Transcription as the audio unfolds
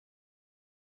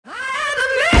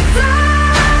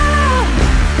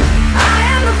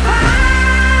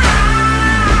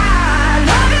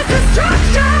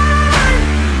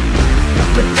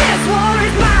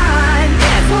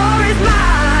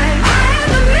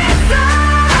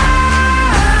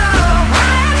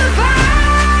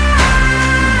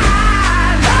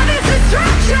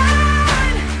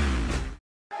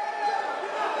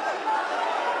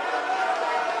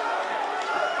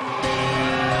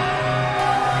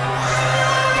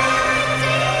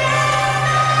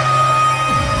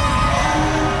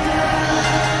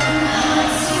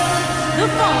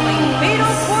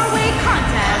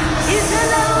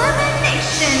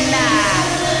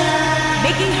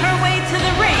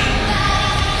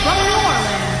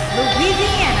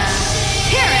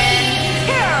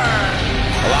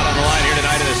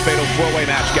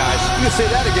You say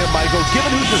that again, Michael. Given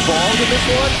who's involved in this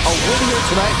one, a win here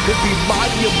tonight could be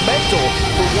monumental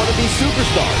for one of these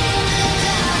superstars.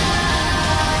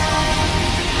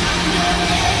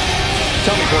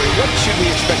 Tell me, Corey, what should we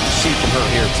expect to see from her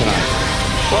here tonight?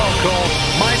 Well, Cole,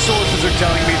 my sources are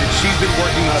telling me that she's been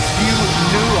working on a few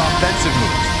new offensive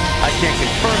moves. I can't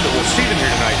confirm that we'll see them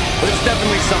here tonight, but it's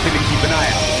definitely something to keep an eye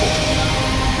out for.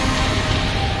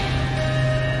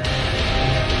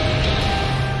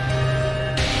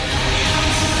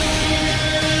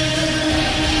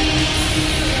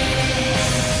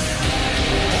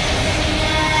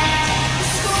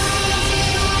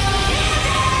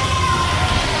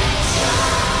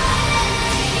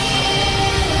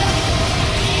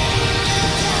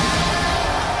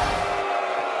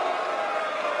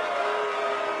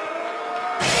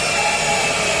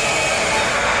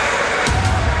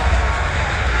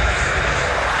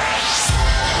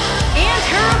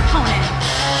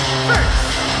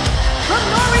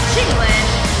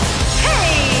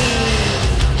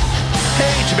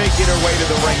 Making her way to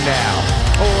the ring now,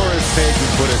 or as Paige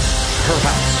would put it, her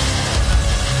house.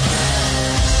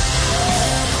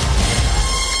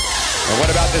 And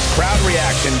what about this crowd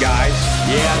reaction, guys?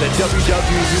 Yeah, the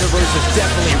WWE Universe is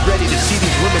definitely ready to see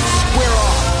these women square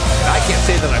off. And I can't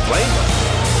say that I blame them.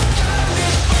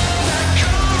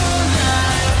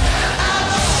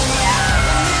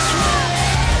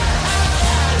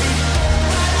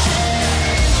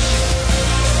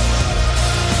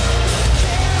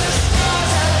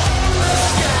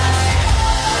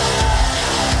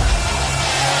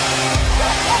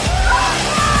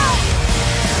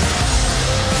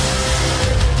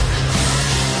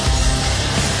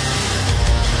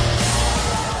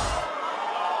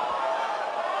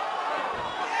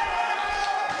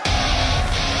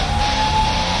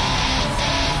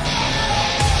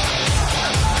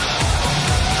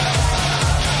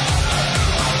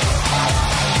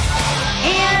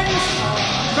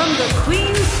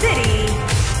 Queen City,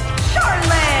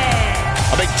 Charlotte.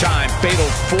 A big-time fatal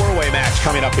four-way match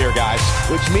coming up here, guys.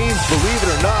 Which means, believe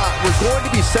it or not, we're going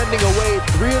to be sending away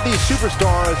 3 of these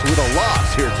superstars with a loss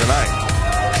here tonight.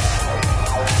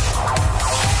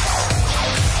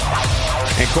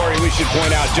 And Corey, we should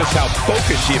point out just how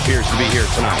focused she appears to be here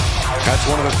tonight. That's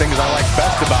one of the things I like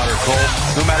best about her, Cole.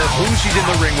 No matter who she's in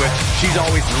the ring with, she's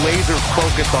always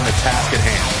laser-focused on the task at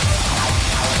hand.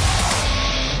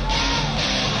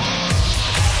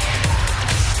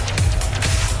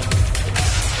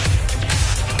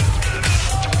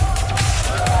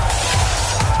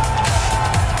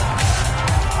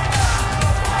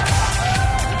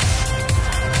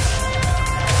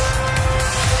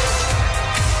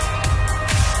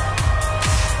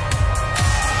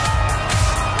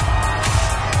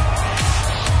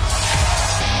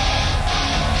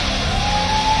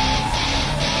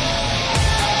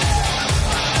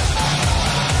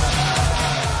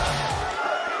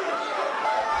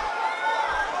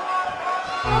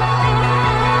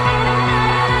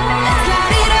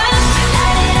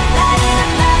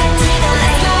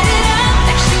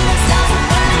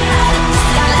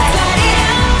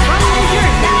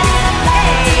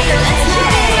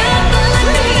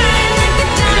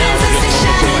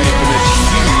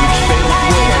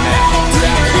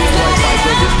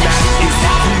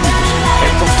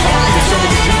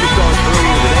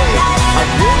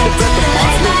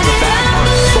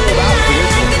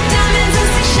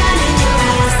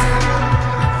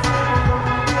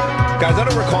 Guys, I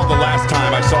don't recall the last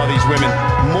time I saw these women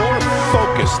more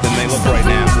focused than they look right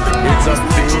now. It's a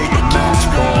big match,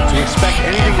 Cole. To expect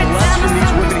anything less from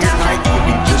these women here tonight would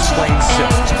be just plain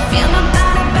silly. Feel my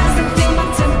body buzzing, feel my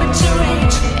temperature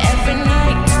range. Every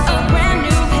night, a brand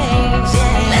new page.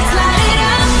 Let's light it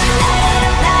up, light it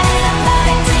up, light it up,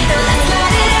 light it up. Let's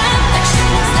light it up, like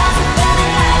shooting stars above.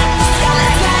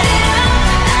 Let's light it up, light it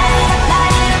up,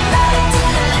 light it up, light it up.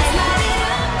 Let's light it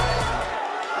up.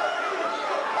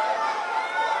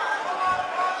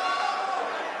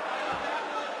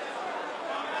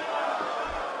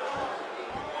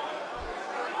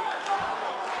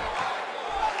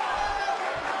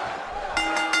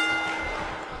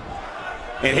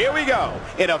 And here we go.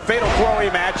 In a fatal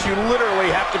four-way match, you literally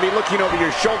have to be looking over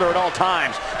your shoulder at all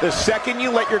times. The second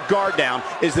you let your guard down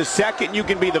is the second you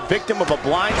can be the victim of a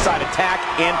blindside attack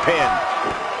and pin.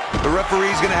 The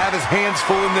referee's going to have his hands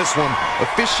full in this one.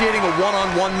 Officiating a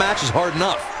one-on-one match is hard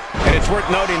enough. And it's worth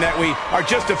noting that we are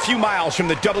just a few miles from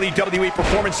the WWE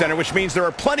Performance Center, which means there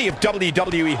are plenty of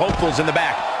WWE hopefuls in the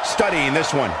back studying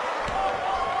this one.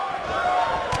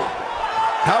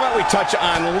 How about we touch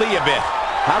on Lee a bit?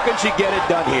 How can she get it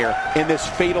done here in this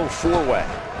fatal four-way?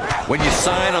 When you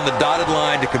sign on the dotted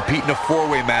line to compete in a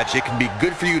four-way match, it can be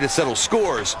good for you to settle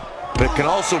scores, but it can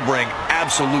also bring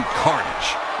absolute carnage.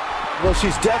 Well,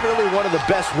 she's definitely one of the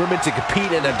best women to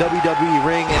compete in a WWE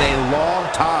ring in a long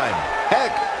time.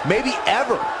 Heck, maybe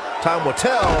ever. Time will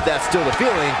tell if that's still the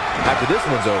feeling after this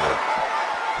one's over.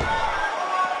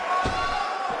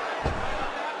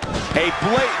 A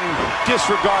blatant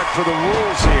disregard for the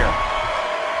rules here.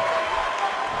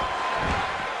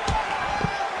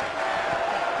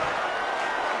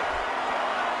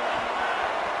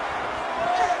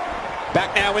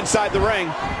 Back now inside the ring.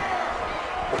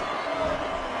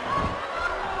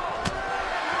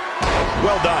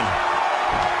 Well done.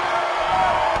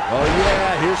 Oh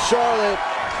yeah, here's Charlotte.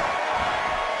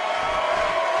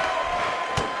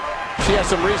 She has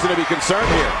some reason to be concerned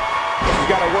here. She's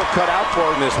got her work cut out for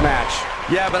her in this match.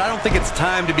 Yeah, but I don't think it's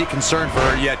time to be concerned for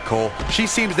her yet, Cole. She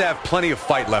seems to have plenty of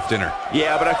fight left in her.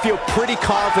 Yeah, but I feel pretty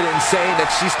confident in saying that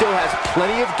she still has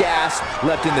plenty of gas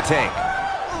left in the tank.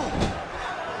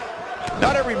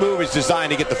 Not every move is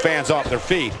designed to get the fans off their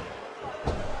feet.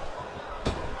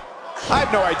 I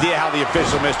have no idea how the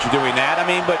official missed her doing that. I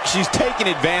mean, but she's taking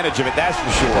advantage of it, that's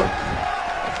for sure.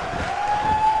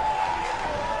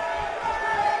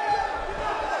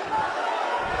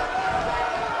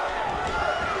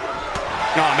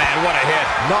 Oh, man, what a hit.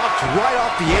 Knocked right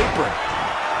off the apron.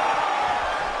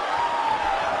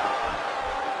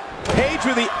 Paige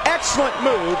with the excellent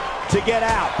move to get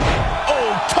out.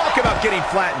 Oh, talk about getting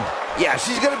flattened. Yeah,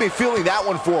 she's going to be feeling that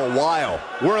one for a while.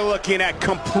 We're looking at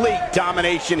complete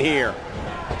domination here.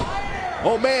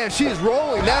 Oh, man, she is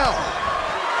rolling now.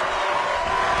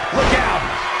 Look out.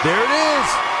 There it is.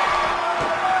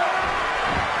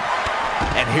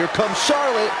 And here comes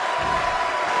Charlotte.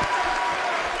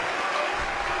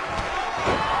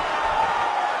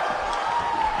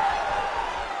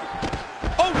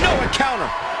 Oh, no, a counter.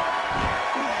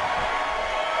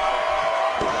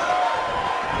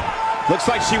 Looks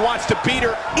like she wants to beat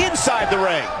her inside the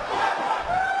ring.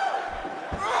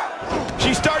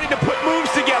 She's starting to put moves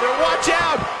together. Watch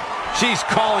out! She's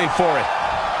calling for it.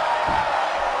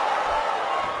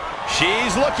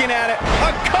 She's looking at it.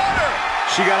 A cutter!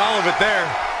 She got all of it there.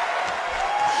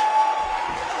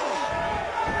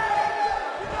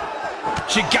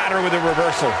 She got her with a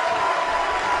reversal.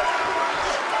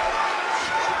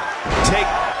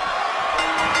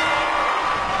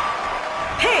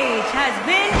 Paige has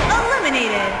been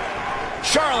eliminated.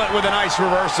 Charlotte with a nice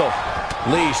reversal.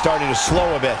 Lee starting to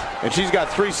slow a bit. And she's got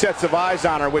 3 sets of eyes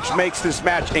on her, which makes this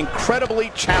match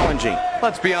incredibly challenging.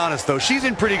 Let's be honest, though. She's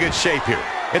in pretty good shape here.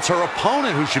 It's her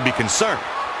opponent who should be concerned.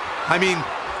 I mean,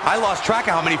 I lost track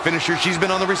of how many finishers she's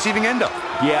been on the receiving end of.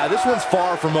 Yeah, this one's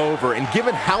far from over, and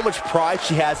given how much pride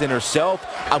she has in herself,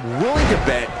 I'm willing to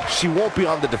bet she won't be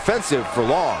on the defensive for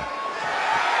long.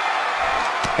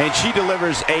 And she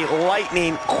delivers a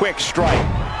lightning quick strike.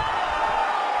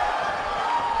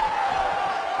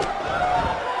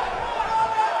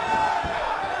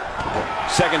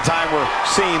 Second time we're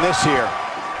seeing this here.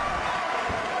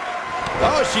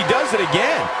 Oh, she does it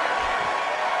again.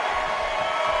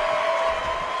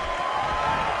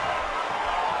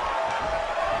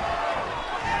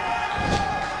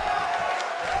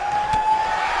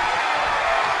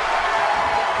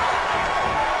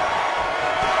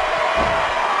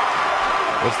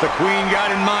 What's the queen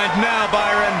got in mind now,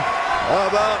 Byron? How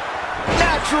about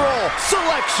natural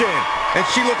selection? And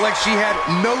she looked like she had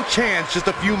no chance just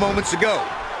a few moments ago.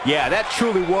 Yeah, that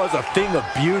truly was a thing of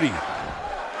beauty.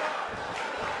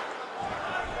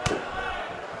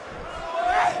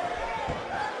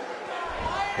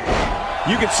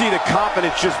 You can see the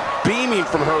confidence just beaming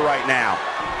from her right now.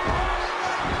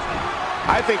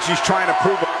 I think she's trying to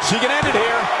prove she can end it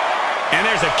here. And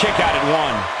there's a kick out at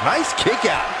 1. Nice kick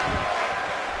out.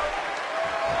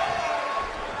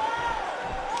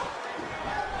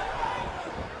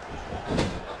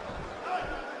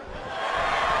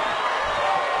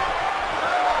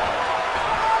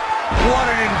 What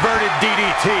an inverted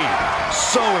DDT.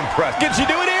 So impressive. Can she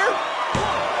do it here?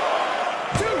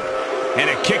 And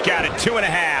a kick out at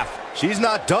 2.5. She's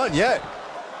not done yet.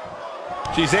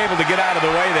 She's able to get out of the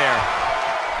way there.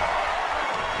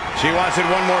 She wants it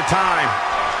one more time.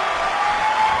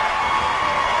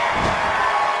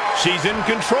 She's in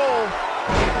control.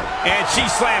 And she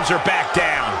slams her back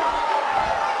down.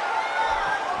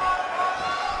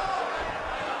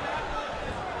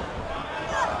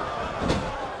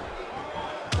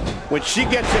 When she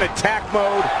gets in attack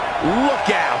mode, look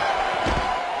out.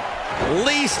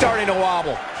 Lee starting to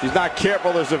wobble. She's not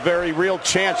careful. There's a very real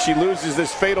chance she loses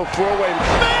this fatal throwaway.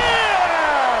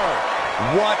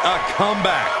 What a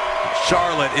comeback.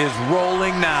 Charlotte is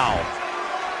rolling now.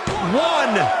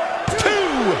 1,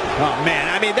 Oh, man,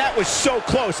 I mean, that was so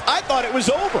close. I thought it was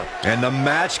over. And the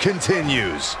match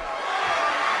continues.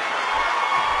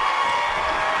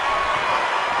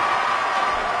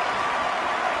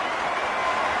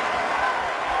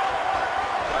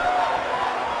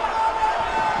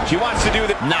 She wants to do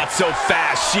that. Not so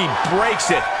fast. She breaks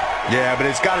it. Yeah, but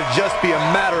it's got to just be a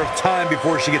matter of time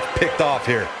before she gets picked off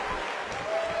here.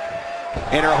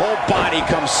 And her whole body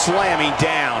comes slamming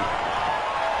down.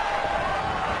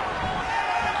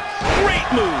 Great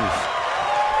move.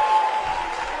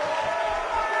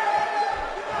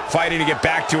 Fighting to get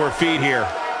back to her feet here.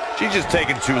 She's just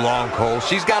taking too long, Cole.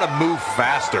 She's got to move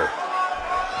faster.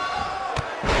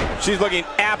 She's looking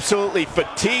absolutely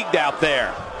fatigued out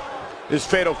there. This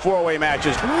fatal four-way match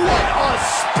is... What a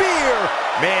spear!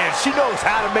 Man, she knows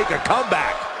how to make a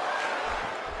comeback.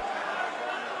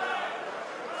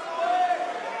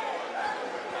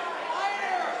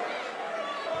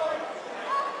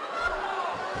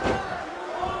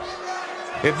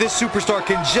 If this superstar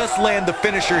can just land the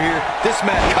finisher here, this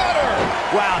match... Cut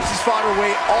her! Wow, she's fought her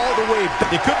way all the way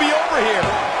back. It could be over here.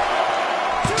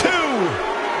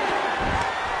 2.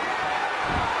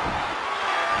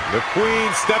 The Queen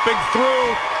stepping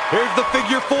through. Here's the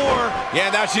figure 4.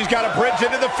 Yeah, now she's got a bridge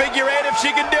into the figure 8 if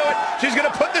she can do it. She's going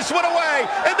to put this one away.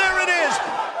 And there it is.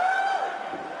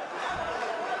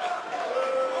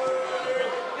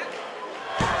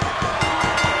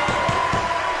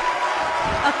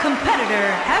 A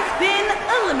competitor has been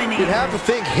eliminated. You'd have to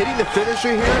think hitting the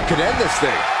finisher here could end this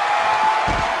thing.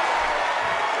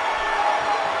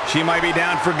 She might be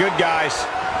down for good, guys.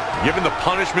 Given the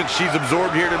punishment she's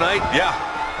absorbed here tonight, yeah,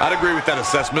 I'd agree with that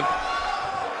assessment.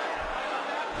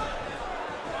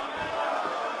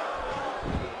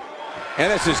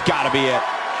 And this has got to be it.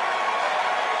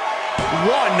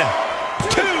 1,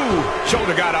 2.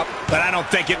 Shoulder got up, but I don't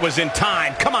think it was in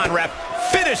time. Come on, ref.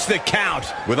 Finish the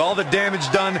count. With all the damage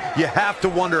done, you have to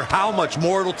wonder how much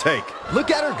more it'll take.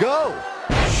 Look at her go.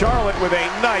 Charlotte with a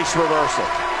nice reversal.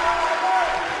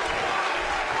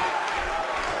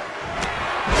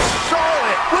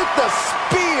 Charlotte with the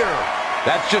spear.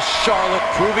 That's just Charlotte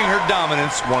proving her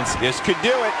dominance once. This could do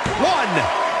it.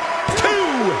 1, 2.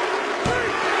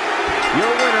 Your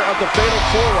winner of the Fatal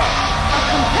 4-Way. A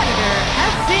competitor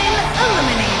has been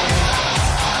eliminated.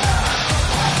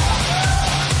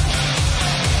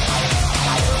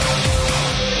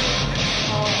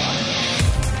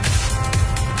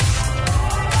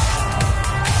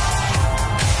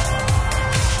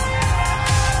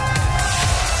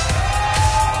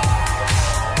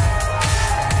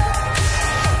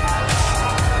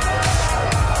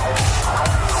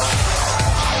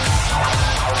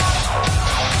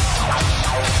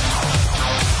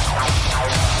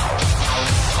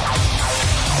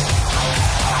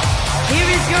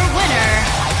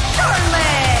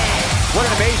 What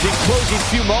an amazing closing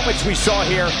few moments we saw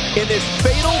here in this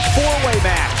Fatal 4-Way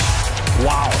match.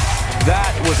 Wow,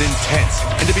 that was intense.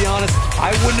 And to be honest,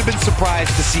 I wouldn't have been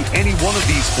surprised to see any one of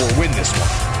these 4 win this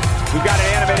one. We've got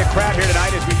an animated crowd here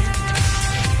tonight as we